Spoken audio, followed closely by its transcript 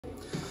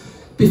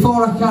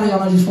Before I carry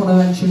on, I just want to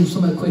mention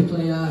something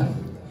quickly.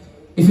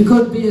 If you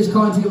could be as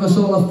kind to give us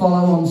all a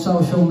follow on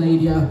social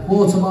media,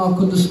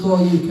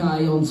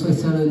 Watermark_UK on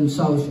Twitter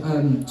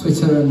and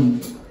Twitter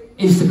and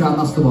Instagram,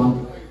 that's the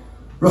one.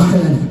 Right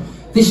then,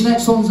 this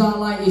next one's our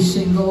latest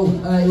single.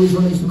 It was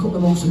released a couple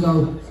of months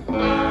ago.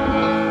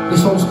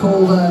 This one's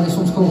called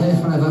Here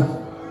Forever.